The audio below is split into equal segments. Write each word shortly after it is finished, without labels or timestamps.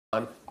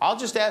I'll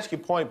just ask you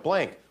point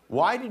blank.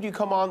 Why did you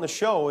come on the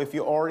show if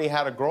you already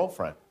had a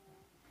girlfriend?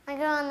 My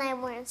girl and I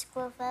were in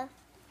school with.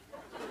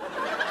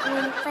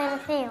 And we played the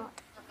field.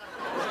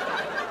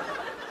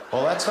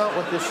 Well, that's not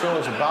what this show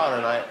is about,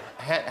 and I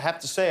have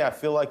to say, I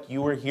feel like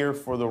you were here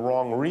for the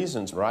wrong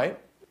reasons, right?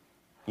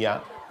 Yeah?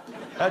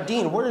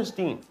 Dean, where is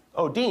Dean?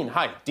 Oh, Dean,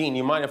 hi. Dean,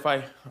 you mind if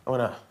I want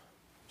to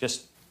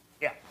just,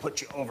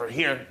 put you over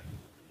here?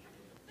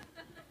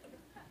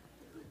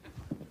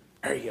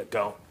 There you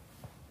go.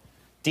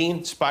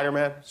 Dean,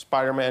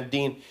 Spider-Man,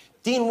 Dean.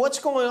 Dean, what's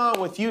going on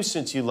with you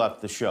since you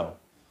left the show?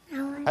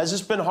 Has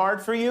this been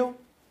hard for you?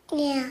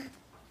 Yeah.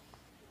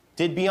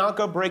 Did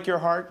Bianca break your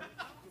heart?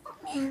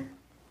 Yeah.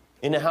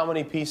 Into how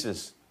many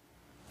pieces?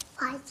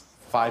 5.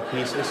 5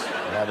 pieces?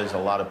 That is a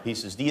lot of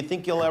pieces. Do you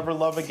think you'll ever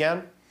love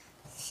again?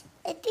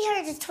 It'd be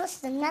hard to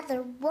trust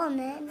another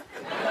woman.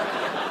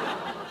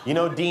 You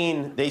know,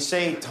 Dean, they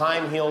say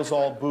time heals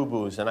all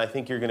boo-boos, and I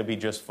think you're going to be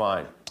just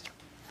fine.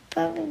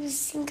 Probably be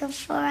single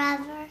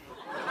forever.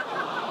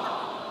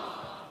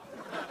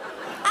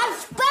 I'm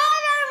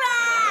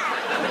Spider-Man!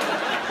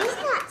 He's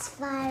not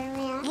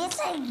Spider-Man. Yes,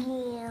 I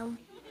am.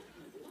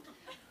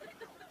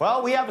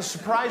 Well, we have a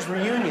surprise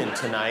reunion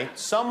tonight.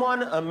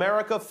 Someone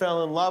America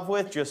fell in love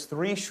with just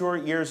 3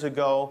 short years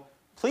ago.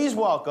 Please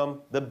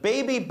welcome the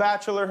baby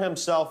bachelor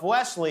himself,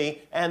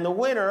 Wesley, and the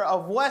winner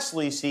of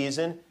Wesley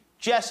season,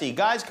 Jesse.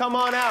 Guys, come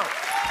on out.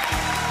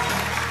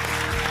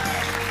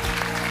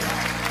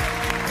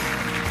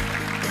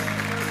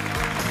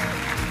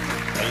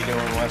 How you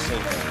doing, Wesley?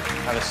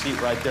 Have a seat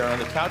right there on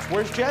the couch.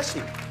 Where's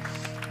Jessie?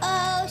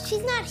 Oh,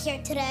 she's not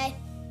here today.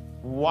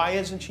 Why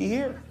isn't she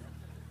here?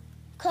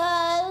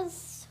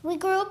 'Cause we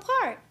grew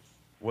apart.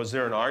 Was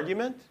there an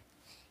argument?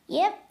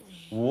 Yep.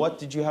 What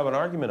did you have an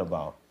argument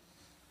about?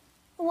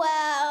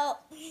 Well,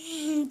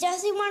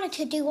 Jessie wanted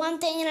to do one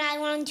thing and I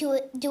wanted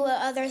to do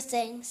other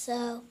thing,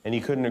 so... And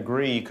you couldn't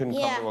agree, you couldn't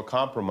come to a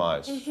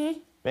compromise. Mm-hmm.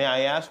 May I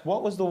ask,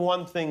 what was the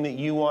one thing that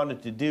you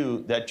wanted to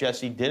do that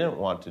Jessie didn't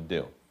want to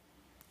do?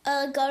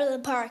 Go to the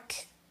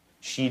park.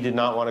 She did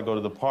not want to go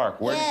to the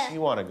park. Where did she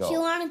want to go? She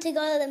wanted to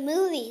go to the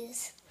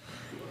movies.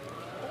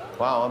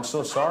 Wow, I'm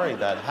so sorry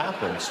that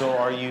happened. So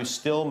are you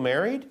still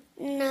married?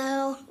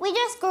 No. We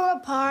just grew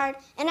apart,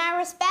 and I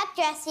respect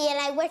Jessie, and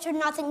I wish her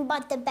nothing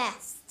but the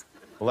best.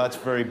 Well, that's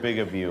very big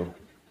of you.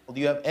 Do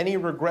you have any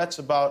regrets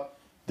about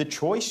the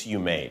choice you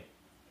made?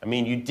 I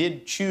mean, you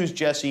did choose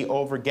Jessie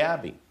over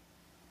Gabby.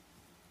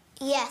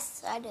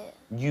 Yes, I do.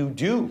 You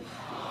do?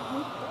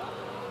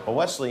 Well,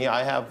 Wesley,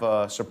 I have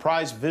a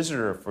surprise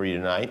visitor for you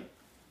tonight.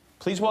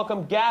 Please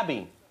welcome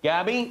Gabby.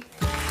 Gabby?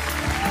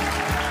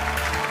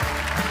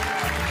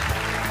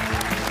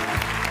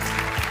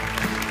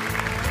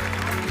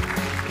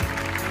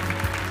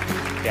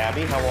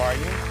 Gabby, how are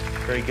you?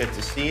 Very good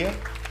to see you.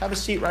 Have a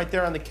seat right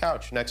there on the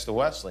couch next to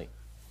Wesley.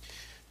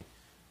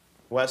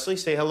 Wesley,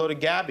 say hello to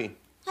Gabby.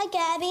 Hi,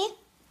 Gabby.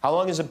 How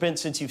long has it been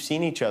since you've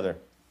seen each other?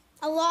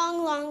 A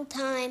long, long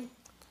time.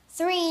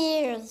 3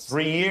 years.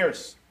 3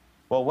 years.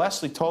 Well,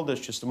 Wesley told us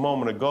just a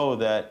moment ago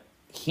that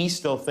he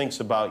still thinks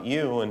about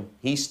you and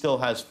he still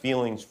has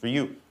feelings for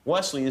you.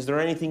 Wesley, is there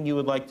anything you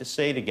would like to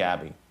say to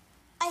Gabby?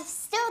 I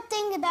still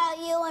think about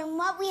you, and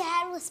what we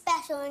had was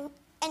special,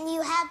 and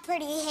you have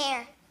pretty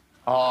hair.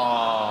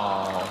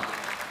 Oh.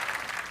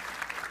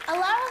 A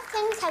lot of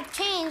things have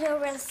changed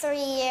over 3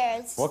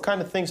 years. What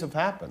kind of things have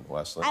happened,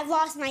 Wesley? I've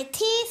lost my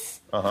teeth.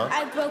 Uh-huh.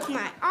 I broke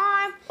my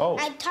arm. Oh.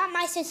 I taught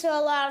my sister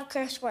a lot of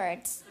curse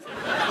words.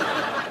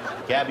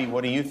 Gabby,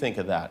 what do you think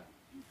of that?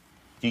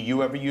 Do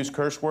you ever use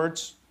curse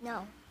words?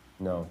 No.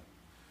 No.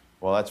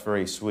 Well, that's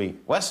very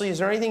sweet. Wesley, is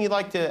there anything you'd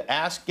like to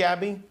ask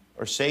Gabby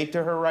or say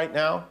to her right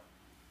now?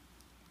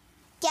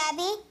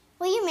 Gabby,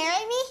 will you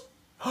marry me?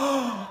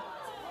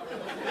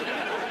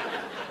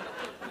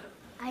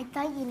 I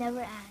thought you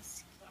never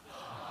asked.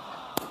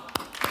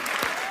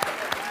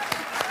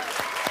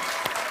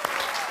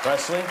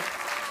 Wesley,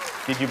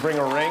 did you bring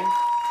a ring?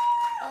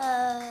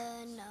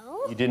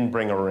 No. You didn't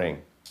bring a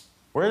ring.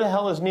 Where the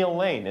hell is Neil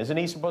Lane? Isn't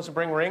he supposed to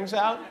bring rings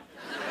out?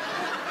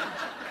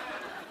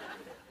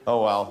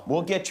 Oh, well,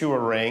 we'll get you a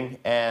ring,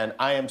 and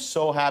I am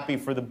so happy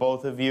for the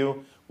both of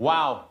you.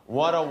 Wow,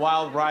 what a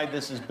wild ride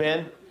this has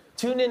been.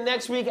 Tune in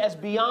next week as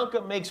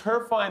Bianca makes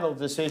her final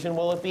decision.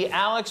 Will it be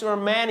Alex or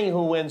Manny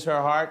who wins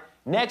her heart?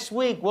 Next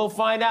week, we'll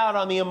find out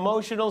on the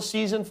emotional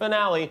season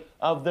finale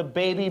of The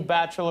Baby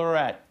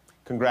Bachelorette.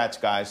 Congrats,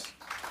 guys.